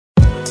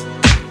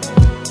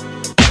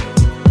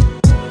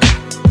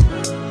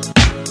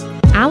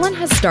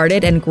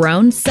started and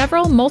grown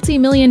several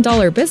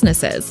multi-million-dollar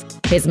businesses.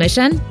 His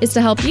mission is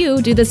to help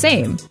you do the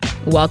same.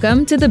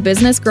 Welcome to the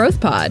Business Growth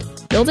Pod,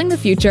 building the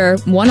future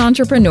one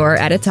entrepreneur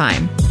at a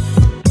time.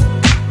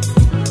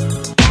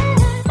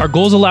 Are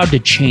goals allowed to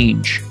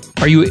change?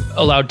 Are you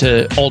allowed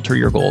to alter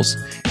your goals?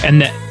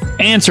 And the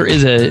answer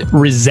is a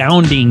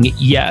resounding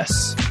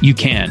yes, you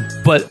can.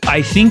 But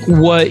I think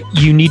what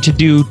you need to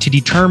do to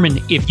determine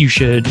if you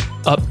should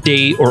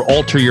update or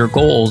alter your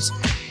goals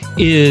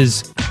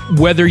is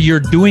whether you're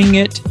doing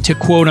it to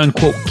quote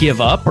unquote give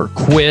up or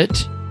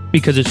quit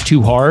because it's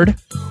too hard,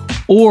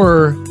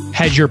 or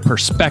has your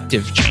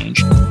perspective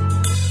changed?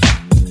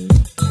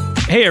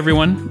 Hey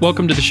everyone,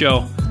 welcome to the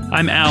show.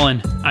 I'm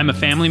Alan. I'm a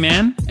family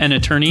man, an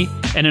attorney,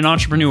 and an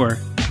entrepreneur.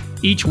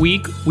 Each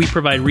week, we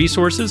provide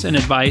resources and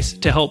advice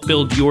to help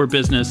build your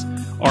business.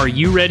 Are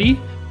you ready?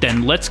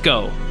 Then let's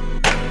go.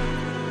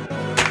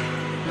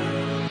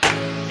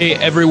 Hey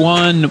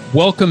everyone,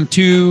 welcome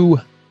to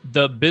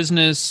the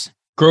Business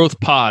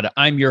Growth Pod.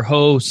 I'm your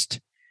host,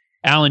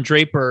 Alan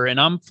Draper, and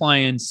I'm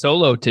flying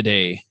solo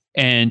today.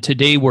 And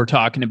today we're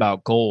talking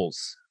about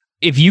goals.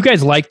 If you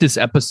guys like this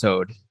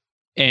episode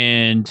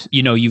and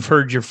you've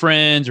heard your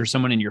friends or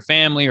someone in your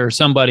family or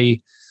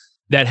somebody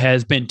that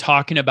has been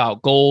talking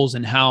about goals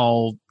and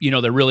how,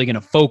 they're really going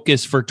to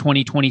focus for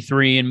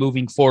 2023 and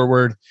moving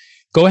forward,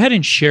 go ahead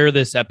and share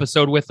this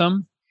episode with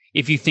them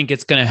if you think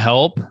it's going to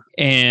help.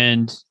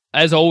 And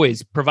as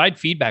always, provide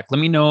feedback. Let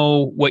me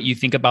know what you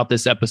think about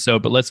this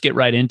episode, but let's get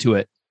right into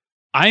it.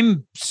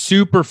 I'm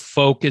super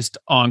focused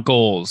on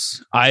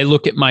goals. I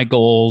look at my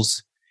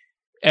goals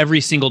every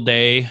single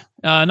day,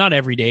 not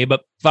every day,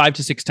 but 5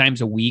 to 6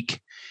 times a week.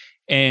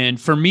 And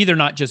for me, they're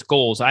not just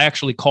goals. I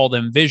actually call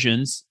them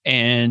visions.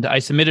 And I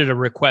submitted a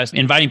request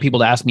inviting people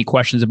to ask me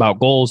questions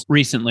about goals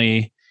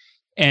recently.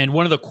 And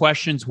one of the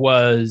questions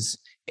was,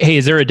 hey,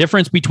 is there a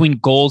difference between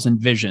goals and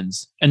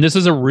visions? And this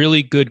is a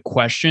really good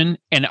question.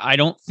 And I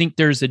don't think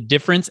there's a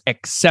difference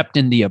except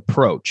in the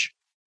approach.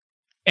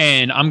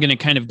 And I'm going to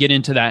kind of get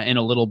into that in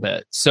a little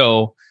bit.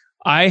 So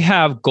I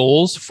have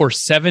goals for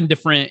 7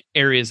 different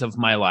areas of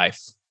my life,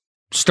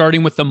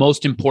 starting with the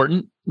most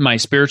important, my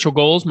spiritual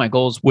goals, my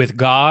goals with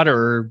God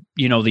or,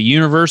 the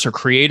universe or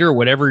creator,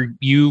 whatever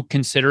you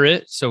consider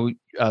it. So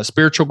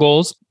spiritual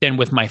goals, then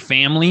with my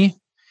family,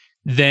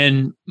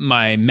 then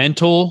my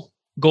mental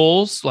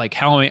goals, like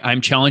how I'm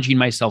challenging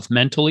myself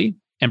mentally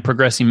and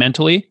progressing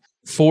mentally.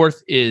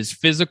 4th is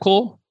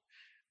physical.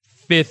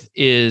 5th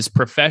is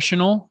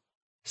professional.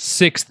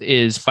 6th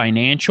is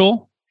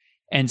financial.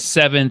 And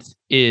 7th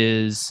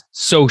is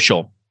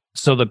social.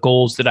 So the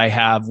goals that I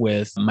have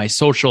with my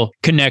social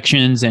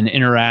connections and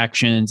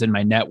interactions and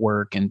my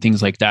network and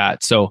things like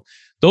that. So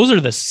those are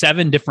the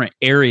 7 different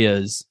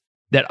areas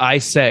that I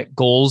set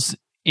goals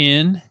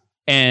in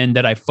and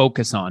that I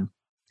focus on.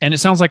 And it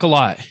sounds like a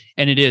lot,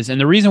 and it is. And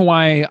the reason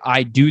why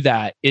I do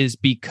that is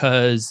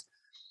because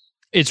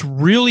it's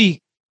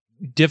really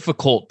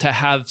difficult to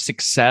have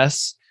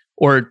success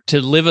or to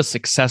live a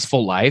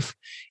successful life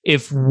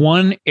if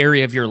one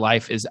area of your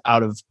life is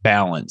out of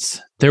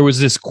balance. There was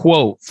this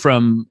quote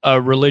from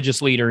a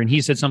religious leader, and he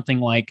said something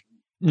like,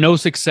 no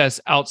success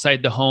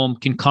outside the home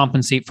can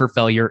compensate for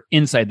failure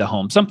inside the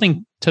home,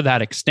 something to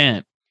that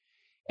extent.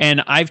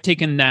 And I've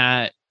taken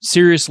that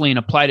seriously and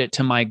applied it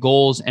to my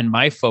goals and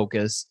my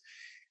focus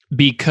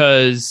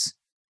because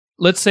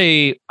let's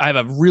say I have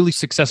a really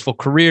successful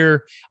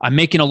career, I'm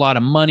making a lot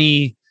of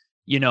money,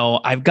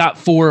 I've got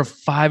 4 or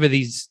 5 of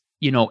these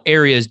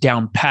areas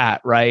down pat,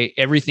 right?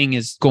 Everything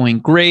is going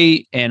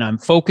great and I'm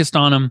focused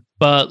on them.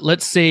 But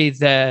let's say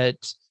that,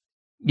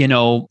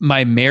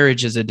 my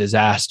marriage is a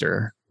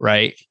disaster,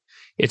 right?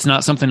 It's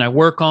not something I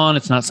work on.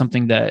 It's not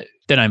something that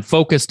I'm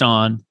focused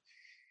on.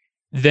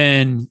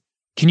 Then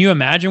can you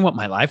imagine what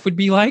my life would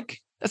be like?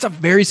 That's a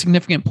very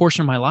significant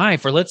portion of my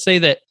life. Or let's say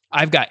that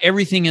I've got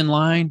everything in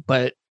line,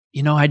 but,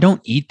 I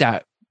don't eat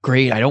that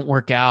great. I don't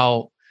work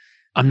out.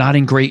 I'm not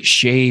in great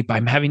shape.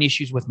 I'm having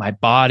issues with my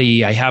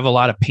body. I have a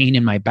lot of pain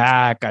in my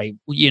back.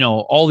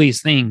 All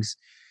these things,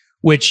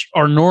 which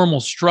are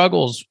normal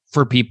struggles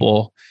for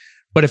people.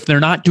 But if they're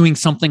not doing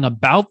something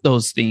about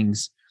those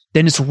things,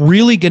 then it's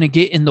really going to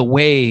get in the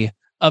way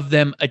of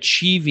them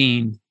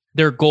achieving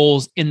their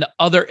goals in the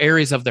other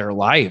areas of their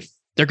life.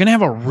 They're going to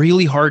have a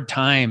really hard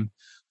time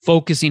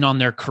focusing on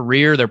their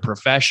career, their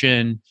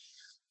profession,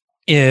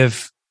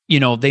 if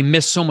they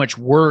miss so much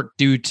work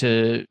due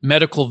to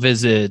medical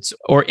visits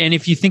and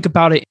if you think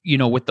about it,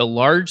 with the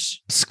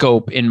large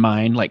scope in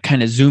mind, like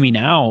kind of zooming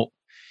out,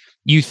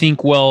 you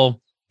think, well,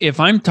 if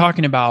I'm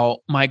talking about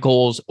my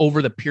goals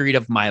over the period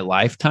of my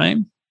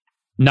lifetime,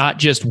 not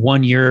just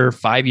 1 year,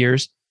 5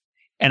 years,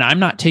 and I'm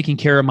not taking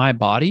care of my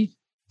body,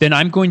 then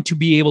I'm going to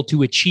be able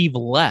to achieve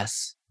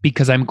less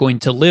because I'm going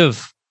to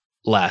live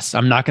less.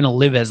 I'm not going to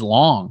live as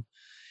long.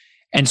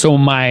 And so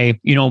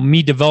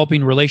me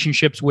developing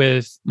relationships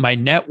with my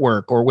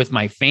network or with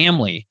my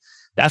family,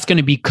 that's going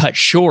to be cut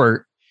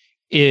short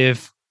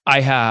if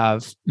I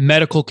have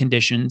medical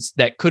conditions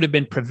that could have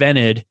been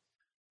prevented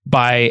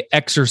by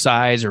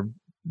exercise or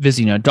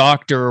visiting a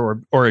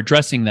doctor or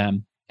addressing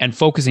them. and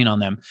focusing on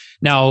them.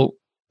 Now,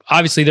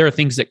 obviously, there are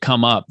things that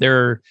come up.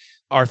 There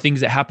are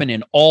things that happen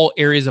in all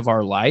areas of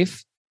our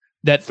life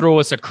that throw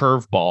us a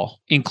curveball,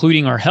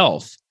 including our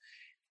health.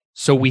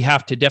 So we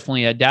have to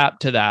definitely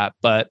adapt to that.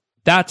 But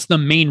that's the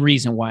main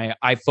reason why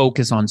I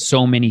focus on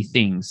so many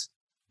things.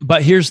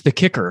 But here's the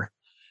kicker.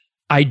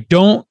 I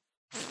don't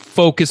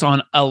focus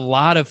on a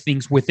lot of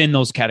things within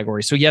those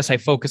categories. So yes, I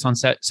focus on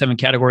 7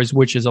 categories,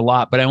 which is a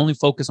lot, but I only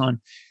focus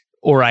on,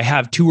 or I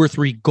have 2 or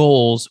 3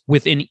 goals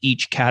within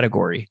each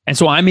category. And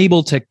so I'm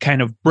able to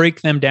kind of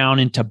break them down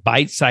into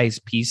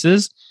bite-sized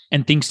pieces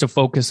and things to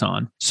focus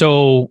on.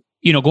 So,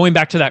 going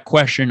back to that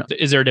question,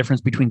 is there a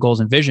difference between goals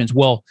and visions?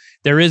 Well,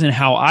 there isn't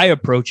how I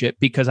approach it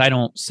because I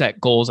don't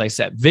set goals, I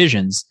set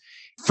visions.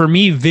 For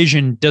me,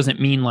 vision doesn't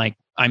mean like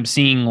I'm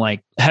seeing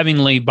like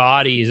heavenly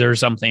bodies or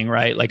something,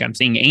 right? Like I'm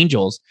seeing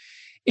angels.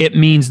 It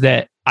means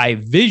that I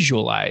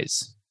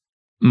visualize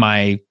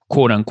my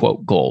quote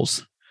unquote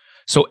goals.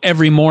 So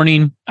every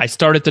morning I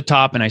start at the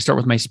top and I start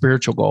with my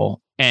spiritual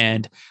goal.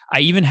 And I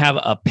even have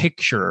a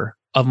picture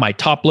of my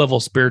top level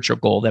spiritual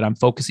goal that I'm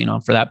focusing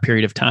on for that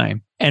period of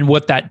time. And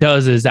what that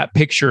does is that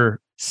picture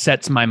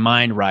sets my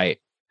mind right.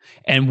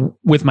 And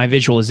with my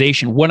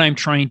visualization, what I'm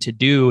trying to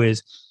do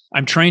is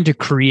I'm trying to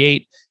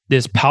create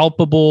this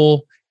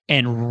palpable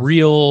and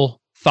real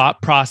thought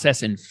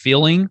process and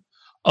feeling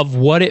of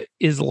what it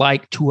is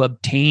like to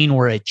obtain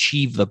or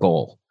achieve the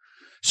goal.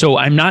 So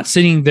I'm not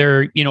sitting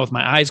there, with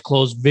my eyes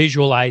closed,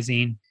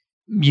 visualizing,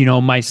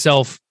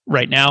 myself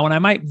right now. And I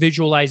might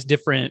visualize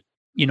different,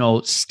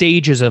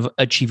 stages of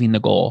achieving the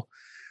goal.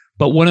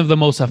 But one of the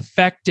most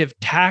effective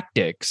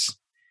tactics,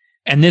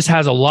 and this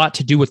has a lot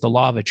to do with the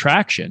law of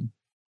attraction,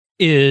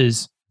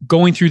 is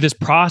going through this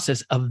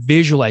process of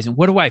visualizing.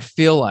 What do I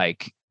feel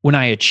like when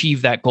I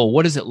achieve that goal?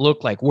 What does it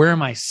look like? Where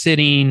am I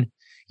sitting?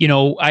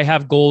 I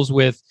have goals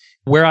with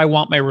where I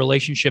want my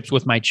relationships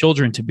with my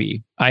children to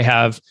be. I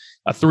have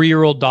a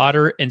 3-year-old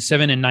daughter and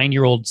 7 and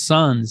 9-year-old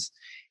sons.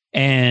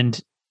 And,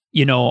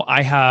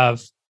 I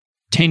have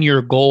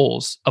 10-year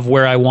goals of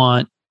where I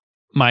want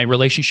my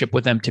relationship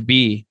with them to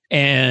be.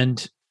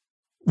 And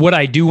what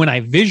I do when I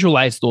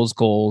visualize those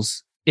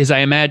goals is I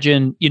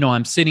imagine,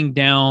 I'm sitting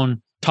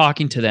down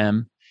talking to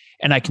them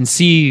and I can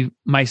see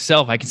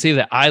myself. I can see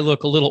that I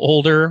look a little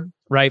older,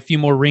 right? A few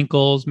more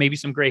wrinkles, maybe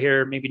some gray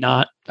hair, maybe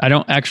not. I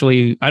don't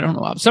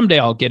know. Someday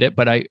I'll get it,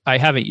 but I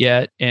haven't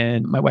yet.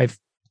 And my wife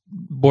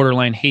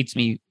borderline hates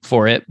me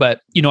for it.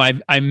 But, I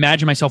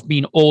imagine myself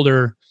being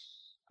older.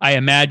 I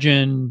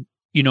imagine,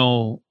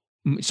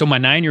 so my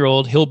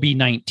 9-year-old, he'll be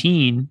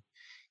 19.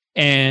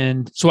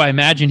 And so I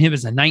imagine him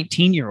as a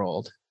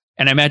 19-year-old.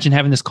 And I imagine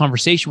having this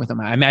conversation with him.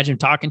 I imagine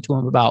talking to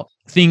him about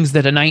things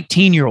that a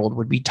 19-year-old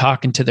would be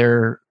talking to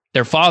their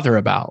father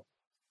about,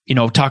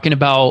 talking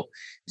about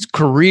his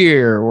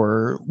career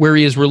or where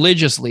he is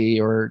religiously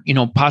or,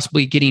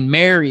 possibly getting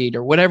married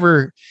or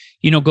whatever,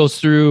 goes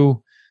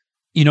through,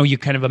 you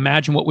kind of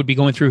imagine what would be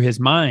going through his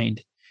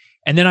mind.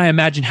 And then I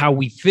imagine how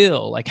we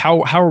feel, like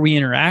how are we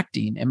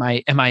interacting? Am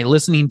I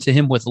listening to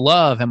him with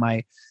love? Am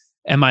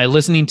I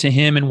listening to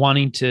him and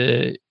wanting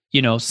to,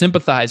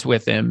 sympathize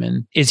with him?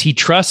 And is he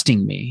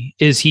trusting me?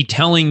 Is he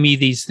telling me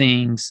these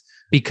things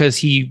because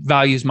he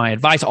values my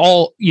advice?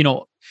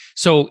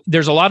 So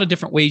there's a lot of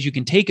different ways you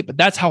can take it, but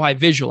that's how I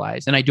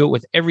visualize. And I do it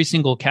with every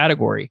single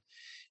category.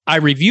 I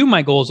review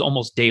my goals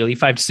almost daily,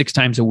 5 to 6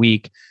 times a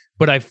week,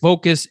 but I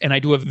focus and I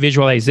do a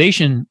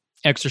visualization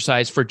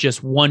exercise for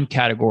just one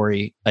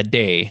category a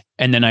day,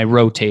 and then I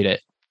rotate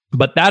it.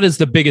 But that is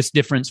the biggest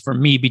difference for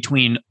me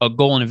between a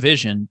goal and a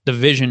vision. The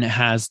vision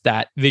has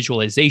that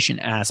visualization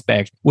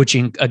aspect, which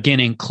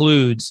again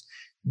includes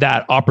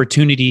that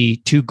opportunity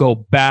to go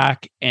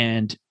back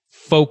and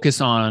focus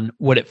on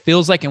what it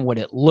feels like and what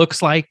it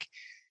looks like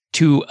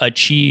to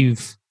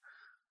achieve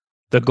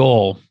the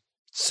goal.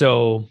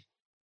 So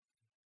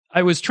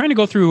I was trying to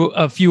go through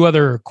a few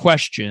other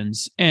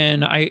questions,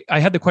 and I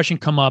had the question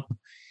come up: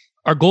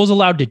 are goals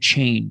allowed to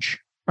change?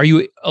 Are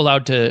you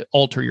allowed to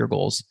alter your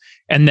goals?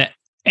 And the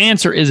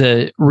answer is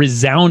a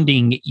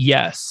resounding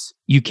yes,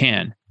 you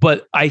can.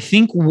 But I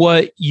think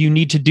what you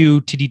need to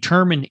do to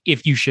determine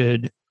if you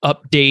should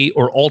update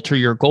or alter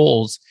your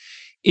goals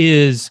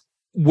is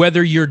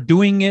whether you're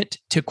doing it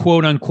to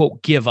quote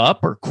unquote give up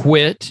or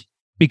quit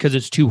because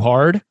it's too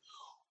hard,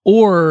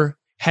 or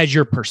has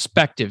your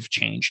perspective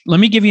changed? Let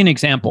me give you an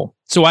example.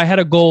 So I had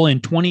a goal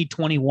in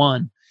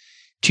 2021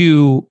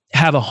 to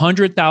have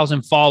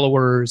 100,000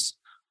 followers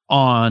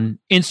on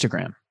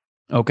Instagram.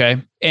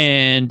 Okay.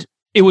 And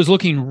it was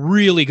looking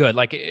really good.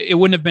 Like it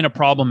wouldn't have been a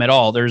problem at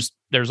all. There's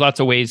lots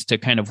of ways to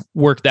kind of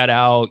work that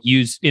out,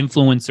 use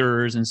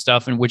influencers and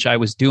stuff, in which I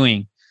was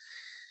doing.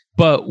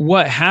 But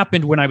what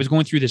happened when I was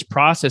going through this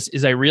process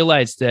is I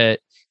realized that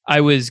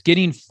I was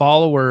getting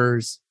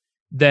followers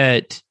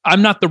that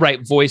I'm not the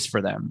right voice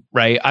for them,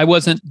 right? I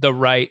wasn't the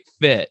right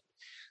fit.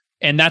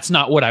 And that's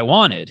not what I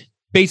wanted.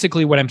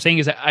 Basically, what I'm saying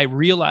is that I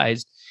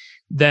realized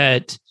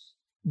that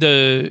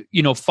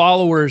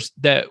followers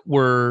that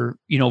were,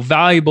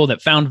 valuable,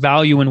 that found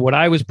value in what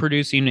I was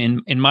producing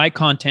in my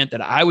content,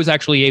 that I was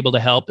actually able to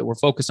help, that were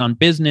focused on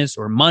business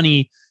or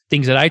money,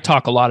 things that I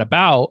talk a lot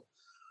about,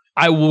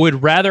 I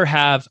would rather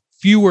have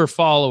fewer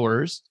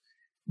followers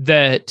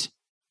that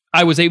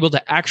I was able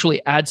to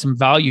actually add some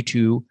value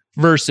to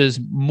versus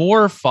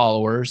more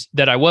followers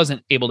that I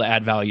wasn't able to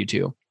add value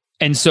to.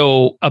 And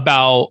so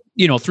about,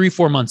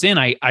 3-4 months in,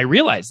 I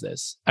realized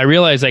this. I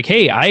realized like,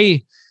 hey,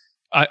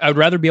 I'd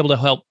rather be able to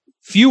help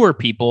fewer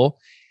people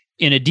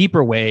in a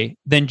deeper way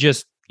than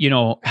just,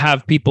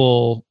 have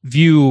people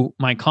view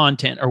my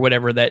content or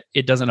whatever that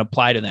it doesn't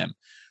apply to them.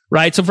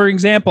 Right. So for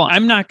example,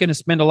 I'm not going to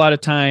spend a lot of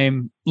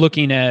time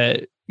looking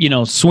at,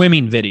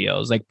 swimming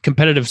videos, like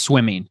competitive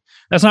swimming.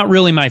 That's not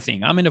really my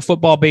thing. I'm into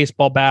football,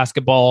 baseball,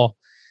 basketball,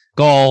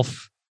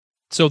 golf.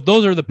 So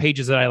those are the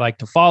pages that I like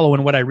to follow.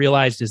 And what I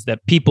realized is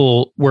that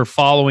people were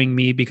following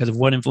me because of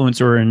one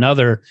influencer or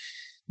another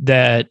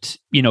that,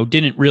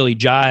 didn't really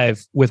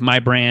jive with my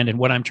brand and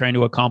what I'm trying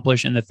to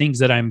accomplish and the things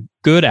that I'm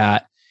good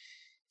at.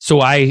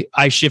 So I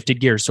shifted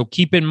gears. So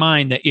keep in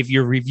mind that if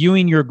you're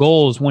reviewing your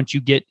goals, once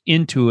you get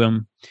into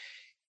them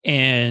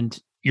and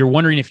you're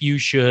wondering if you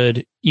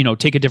should,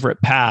 take a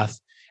different path,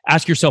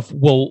 ask yourself,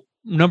 well,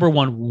 number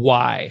one,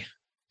 why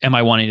am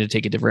I wanting to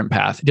take a different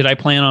path? Did I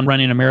plan on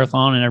running a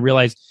marathon and I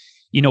realized,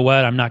 you know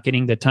what, I'm not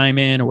getting the time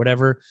in or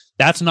whatever?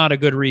 That's not a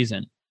good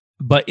reason.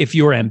 But if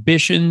your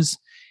ambitions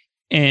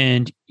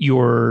and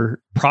your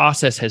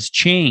process has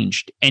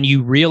changed and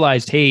you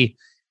realized, hey,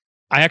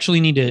 I actually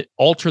need to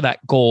alter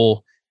that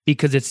goal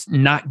because it's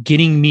not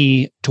getting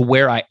me to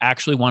where I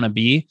actually want to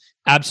be,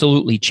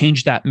 absolutely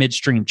change that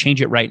midstream,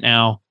 change it right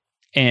now,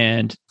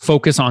 and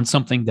focus on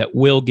something that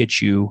will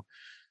get you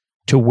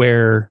to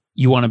where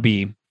you want to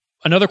be.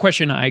 Another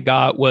question I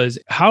got was,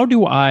 how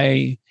do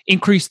I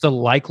increase the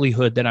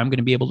likelihood that I'm going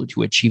to be able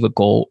to achieve a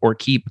goal or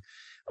keep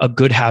a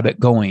good habit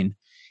going?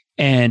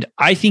 And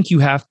I think you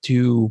have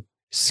to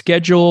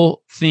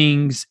schedule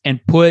things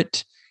and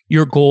put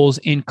your goals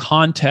in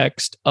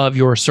context of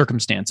your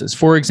circumstances.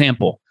 For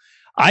example,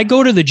 I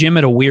go to the gym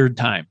at a weird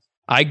time.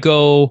 I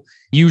go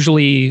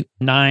usually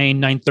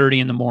 9:30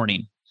 in the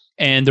morning.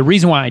 And the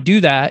reason why I do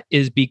that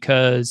is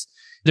because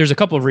there's a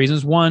couple of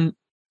reasons. One,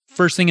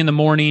 first thing in the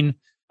morning,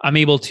 I'm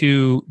able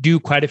to do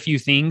quite a few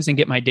things and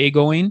get my day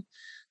going,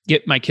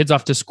 get my kids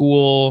off to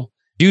school,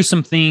 do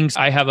some things.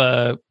 I have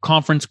a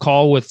conference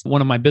call with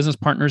one of my business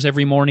partners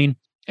every morning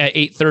at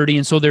 8:30.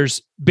 And so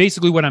there's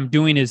basically what I'm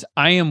doing is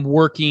I am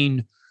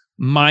working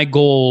my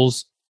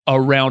goals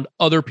around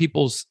other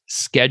people's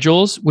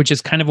schedules, which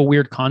is kind of a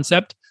weird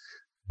concept.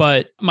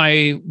 But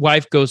my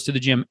wife goes to the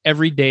gym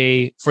every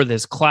day for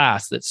this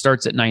class that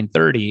starts at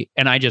 9:30,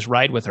 and I just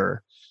ride with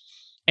her.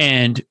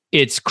 And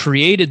it's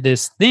created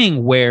this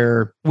thing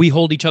where we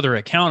hold each other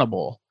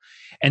accountable.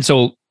 And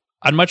so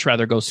I'd much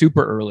rather go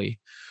super early.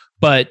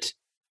 But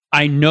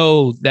I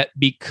know that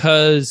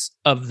because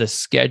of the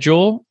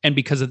schedule and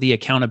because of the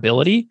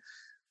accountability,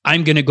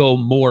 I'm going to go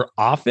more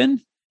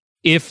often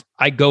if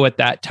I go at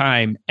that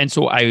time. And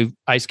so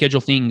I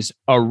schedule things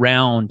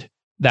around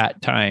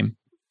that time.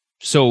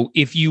 So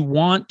if you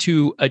want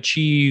to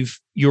achieve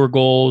your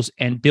goals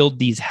and build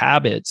these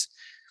habits,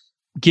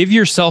 give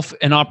yourself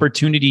an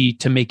opportunity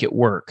to make it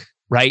work,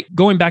 right?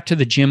 Going back to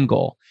the gym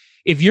goal.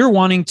 If you're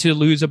wanting to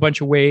lose a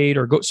bunch of weight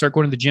or start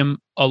going to the gym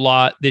a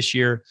lot this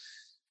year,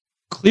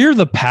 clear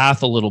the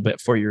path a little bit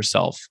for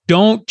yourself.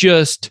 Don't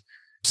just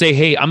say,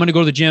 hey, I'm going to go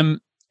to the gym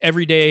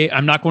every day.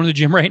 I'm not going to the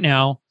gym right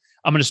now.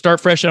 I'm going to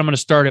start fresh and I'm going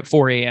to start at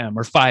 4 a.m.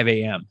 or 5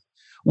 a.m.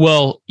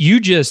 Well, you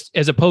just,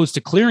 as opposed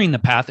to clearing the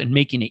path and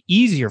making it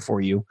easier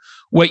for you,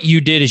 what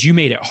you did is you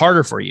made it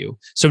harder for you.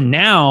 So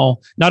now,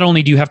 not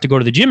only do you have to go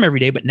to the gym every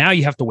day, but now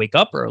you have to wake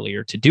up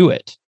earlier to do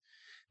it.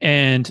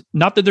 And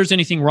not that there's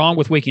anything wrong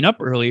with waking up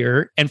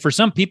earlier. And for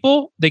some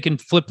people, they can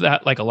flip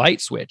that like a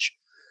light switch.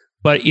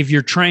 But if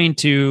you're trying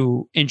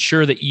to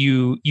ensure that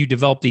you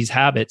develop these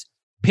habits,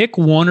 pick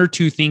one or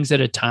two things at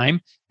a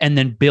time and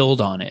then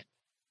build on it.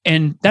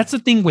 And that's the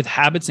thing with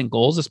habits and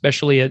goals,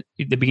 especially at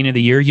the beginning of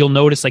the year. You'll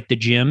notice like the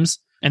gyms,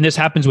 and this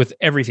happens with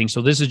everything.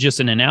 So this is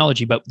just an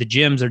analogy, but the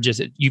gyms are just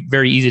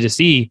very easy to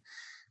see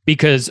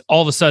because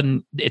all of a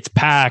sudden it's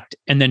packed.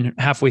 And then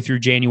halfway through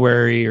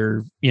January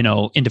or,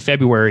 into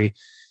February,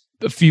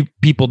 a few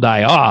people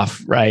die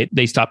off, right?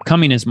 They stop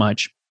coming as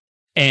much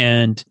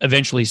and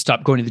eventually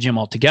stop going to the gym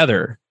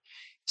altogether.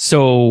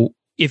 So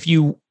if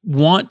you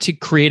want to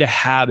create a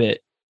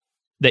habit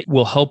that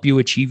will help you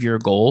achieve your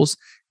goals,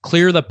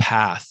 clear the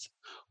path.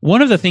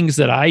 One of the things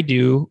that I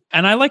do,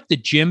 and I like the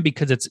gym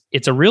because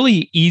it's a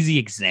really easy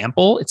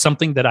example. It's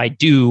something that I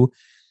do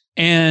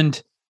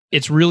and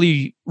it's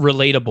really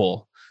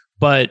relatable.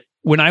 But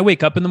when I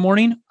wake up in the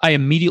morning, I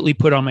immediately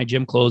put on my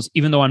gym clothes,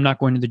 even though I'm not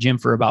going to the gym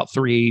for about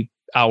 3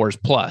 hours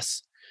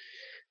plus.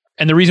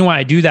 And the reason why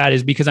I do that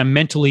is because I'm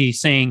mentally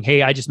saying,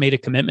 hey, I just made a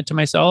commitment to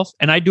myself.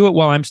 And I do it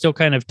while I'm still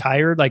kind of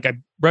tired. Like I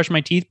brush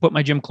my teeth, put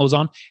my gym clothes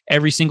on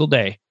every single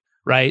day,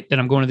 right? That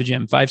I'm going to the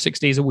gym 5-6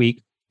 days a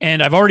week.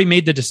 And I've already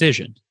made the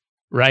decision,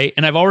 right?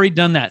 And I've already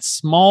done that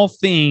small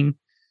thing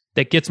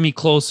that gets me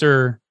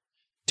closer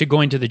to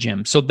going to the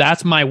gym. So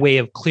that's my way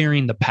of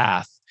clearing the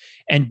path.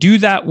 And do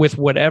that with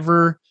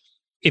whatever.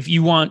 If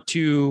you want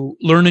to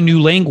learn a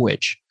new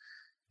language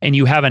and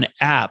you have an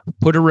app,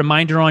 put a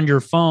reminder on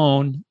your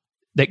phone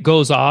that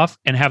goes off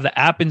and have the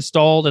app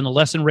installed and the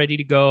lesson ready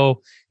to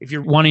go. If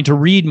you're wanting to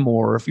read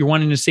more, if you're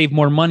wanting to save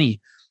more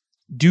money,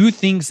 do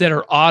things that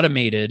are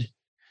automated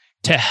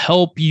to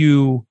help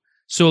you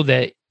so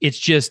that it's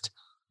just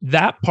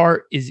that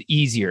part is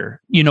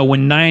easier.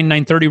 When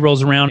 9:30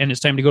 rolls around and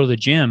it's time to go to the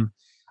gym,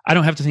 I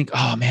don't have to think,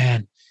 oh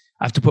man,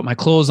 I have to put my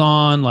clothes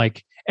on.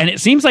 And it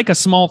seems like a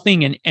small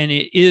thing and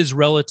it is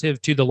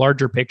relative to the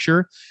larger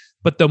picture,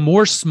 but the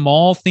more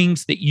small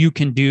things that you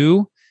can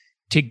do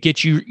to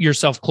get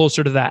yourself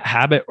closer to that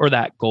habit or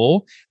that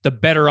goal, the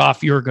better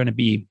off you're going to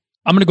be.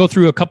 I'm going to go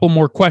through a couple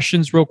more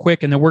questions real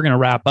quick, and then we're going to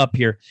wrap up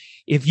here.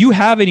 If you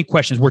have any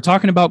questions, we're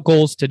talking about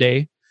goals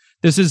today.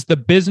 This is the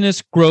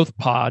Business Growth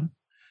Pod.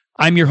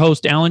 I'm your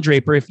host, Alan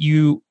Draper. If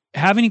you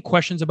have any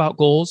questions about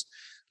goals,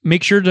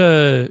 make sure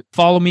to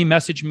follow me,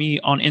 message me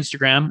on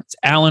Instagram. It's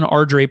Alan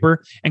R.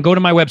 Draper, and go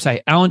to my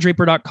website,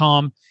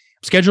 alandraper.com.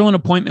 Schedule an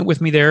appointment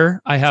with me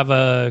there. I have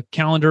a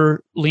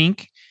calendar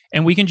link,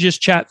 and we can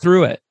just chat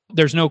through it.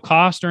 There's no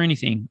cost or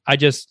anything. I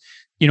just,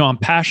 I'm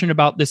passionate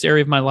about this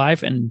area of my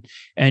life, and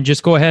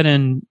just go ahead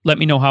and let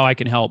me know how I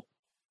can help.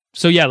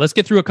 So yeah, let's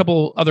get through a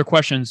couple other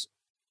questions.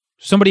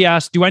 Somebody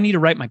asked, do I need to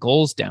write my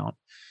goals down?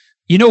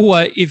 You know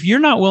what? If you're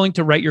not willing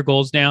to write your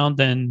goals down,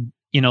 then,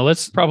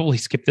 let's probably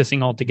skip this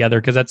thing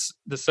altogether, because that's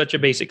such a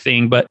basic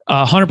thing. But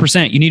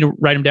 100%, you need to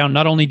write them down.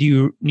 Not only do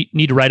you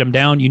need to write them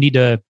down, you need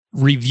to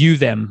review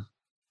them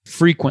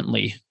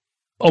frequently,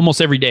 almost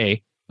every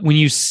day. When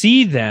you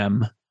see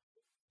them,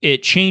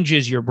 it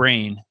changes your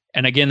brain.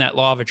 And again, that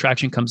law of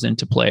attraction comes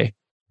into play.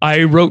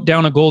 I wrote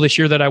down a goal this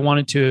year that I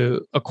wanted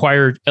to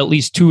acquire at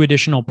least 2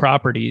 additional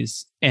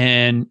properties.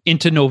 And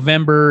into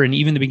November and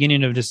even the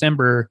beginning of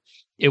December,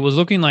 it was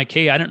looking like,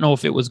 hey, I don't know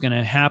if it was going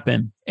to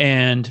happen.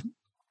 And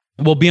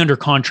we'll be under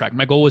contract.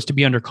 My goal was to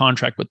be under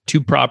contract with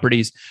 2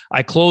 properties.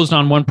 I closed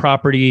on 1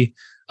 property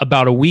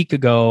about a week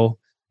ago.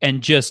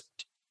 And just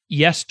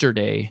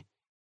yesterday,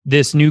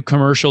 this new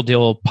commercial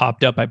deal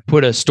popped up. I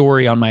put a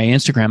story on my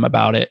Instagram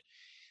about it.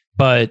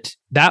 But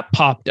that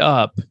popped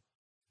up,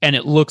 and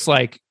it looks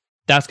like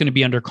that's going to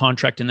be under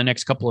contract in the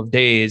next couple of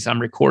days.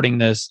 I'm recording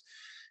this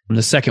in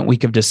the second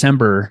week of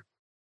December.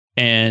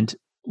 And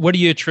what do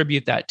you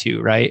attribute that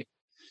to, right?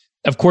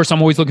 Of course,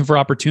 I'm always looking for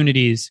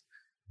opportunities,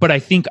 but I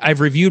think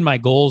I've reviewed my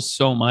goals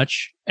so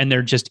much and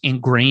they're just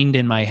ingrained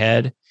in my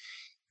head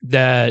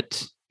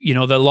that,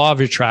 the law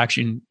of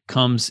attraction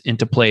comes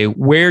into play.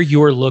 Where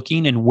you're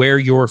looking and where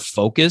you're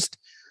focused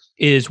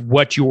is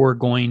what you're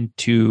going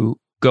to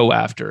go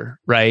after,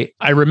 right?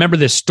 I remember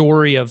this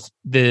story of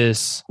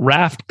this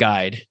raft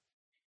guide.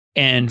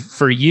 And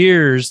for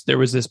years, there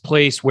was this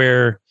place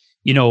where,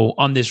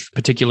 on this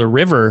particular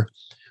river,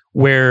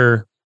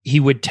 where he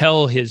would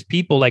tell his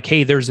people like,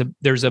 hey, there's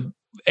a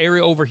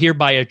area over here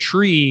by a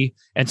tree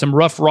and some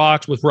rough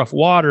rocks with rough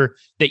water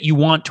that you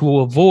want to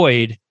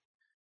avoid.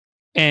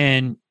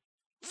 And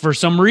for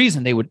some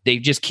reason, they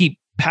just keep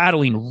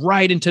paddling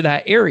right into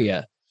that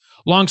area.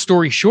 Long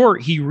story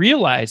short, he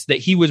realized that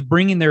he was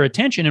bringing their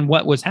attention, and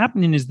what was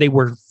happening is they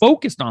were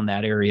focused on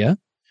that area.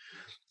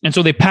 And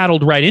so they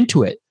paddled right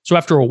into it. So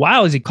after a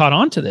while, as he caught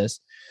on to this,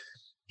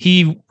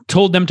 he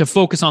told them to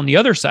focus on the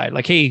other side.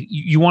 Like, hey,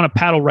 you want to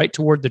paddle right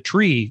toward the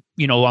tree,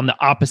 on the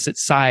opposite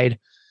side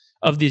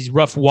of these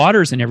rough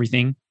waters and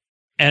everything.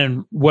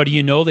 And what do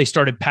you know? They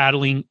started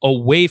paddling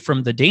away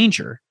from the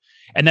danger.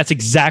 And that's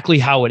exactly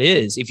how it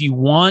is. If you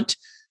want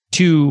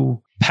to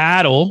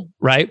paddle,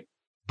 right?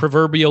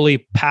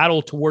 Proverbially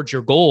paddle towards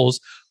your goals,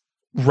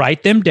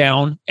 write them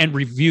down and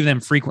review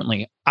them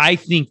frequently. I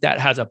think that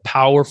has a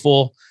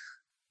powerful,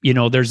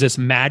 there's this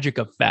magic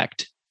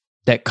effect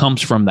that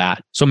comes from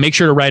that. So make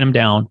sure to write them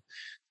down.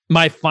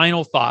 My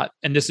final thought,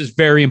 and this is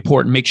very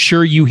important, make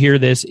sure you hear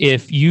this.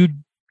 If you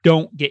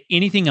don't get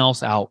anything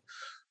else out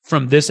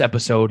from this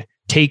episode,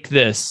 take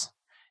this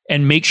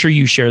and make sure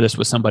you share this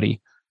with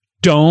somebody.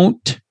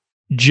 Don't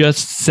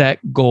just set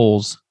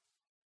goals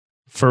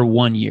for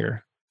 1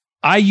 year.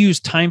 I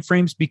use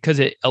timeframes because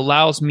it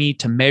allows me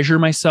to measure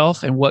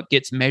myself, and what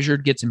gets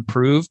measured gets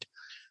improved.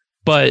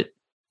 But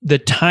the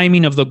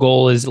timing of the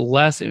goal is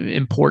less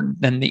important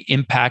than the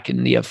impact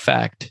and the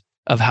effect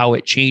of how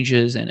it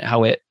changes and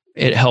how it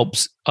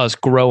helps us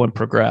grow and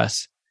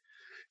progress.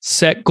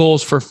 Set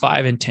goals for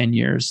 5 and 10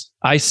 years.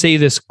 I say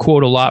this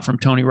quote a lot from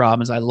Tony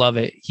Robbins. I love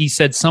it. He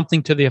said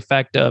something to the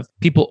effect of,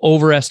 people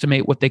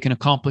overestimate what they can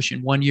accomplish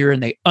in 1 year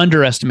and they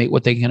underestimate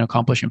what they can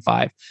accomplish in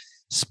 5.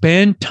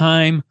 Spend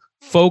time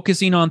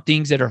focusing on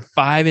things that are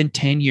 5 and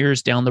 10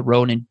 years down the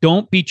road, and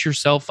don't beat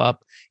yourself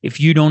up if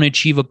you don't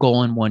achieve a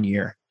goal in 1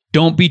 year.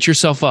 Don't beat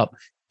yourself up.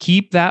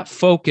 Keep that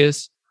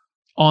focus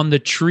on the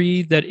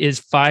tree that is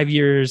 5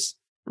 years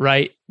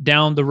right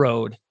down the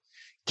road.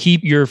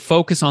 Keep your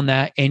focus on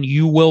that, and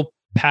you will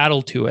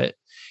paddle to it,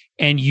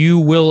 and you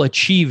will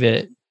achieve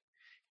it,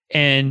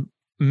 and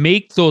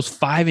make those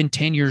 5 and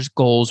 10 years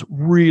goals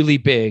really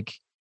big,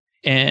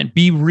 and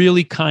be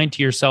really kind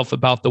to yourself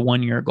about the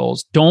 1 year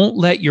goals. Don't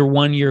let your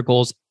 1 year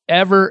goals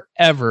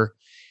ever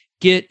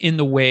get in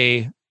the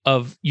way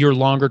of your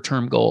longer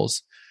term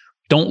goals.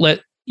 Don't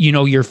let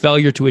your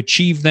failure to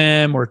achieve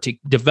them or to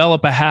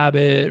develop a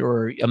habit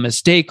or a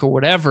mistake or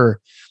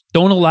whatever.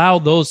 Don't allow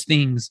those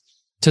things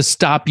to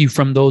stop you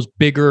from those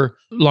bigger,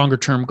 longer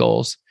term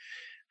goals.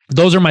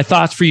 Those are my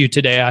thoughts for you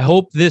today. I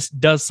hope this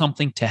does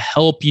something to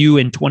help you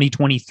in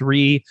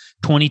 2023,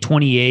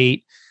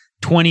 2028,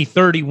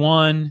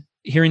 2031.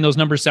 Hearing those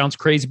numbers sounds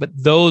crazy, but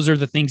those are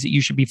the things that you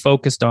should be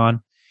focused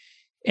on.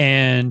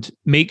 And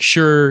make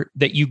sure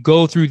that you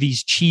go through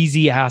these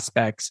cheesy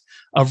aspects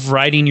of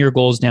writing your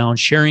goals down,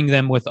 sharing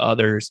them with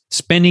others,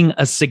 spending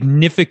a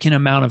significant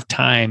amount of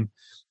time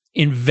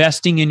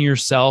investing in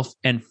yourself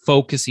and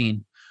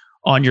focusing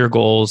on your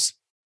goals.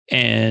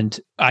 And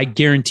I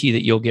guarantee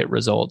that you'll get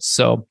results.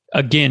 So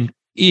again,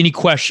 any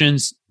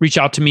questions, reach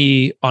out to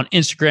me on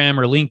Instagram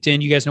or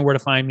LinkedIn. You guys know where to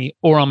find me,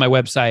 or on my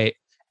website,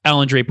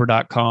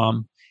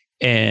 alandraper.com.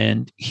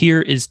 And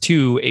here is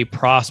to a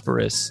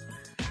prosperous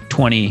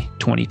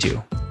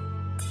 2022.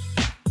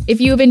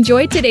 If you have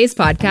enjoyed today's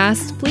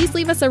podcast, please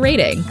leave us a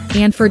rating.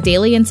 And for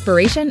daily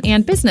inspiration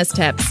and business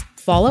tips,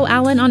 follow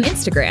Alan on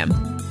Instagram.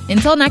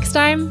 Until next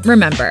time,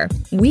 remember,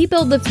 we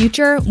build the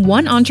future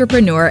one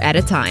entrepreneur at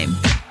a time.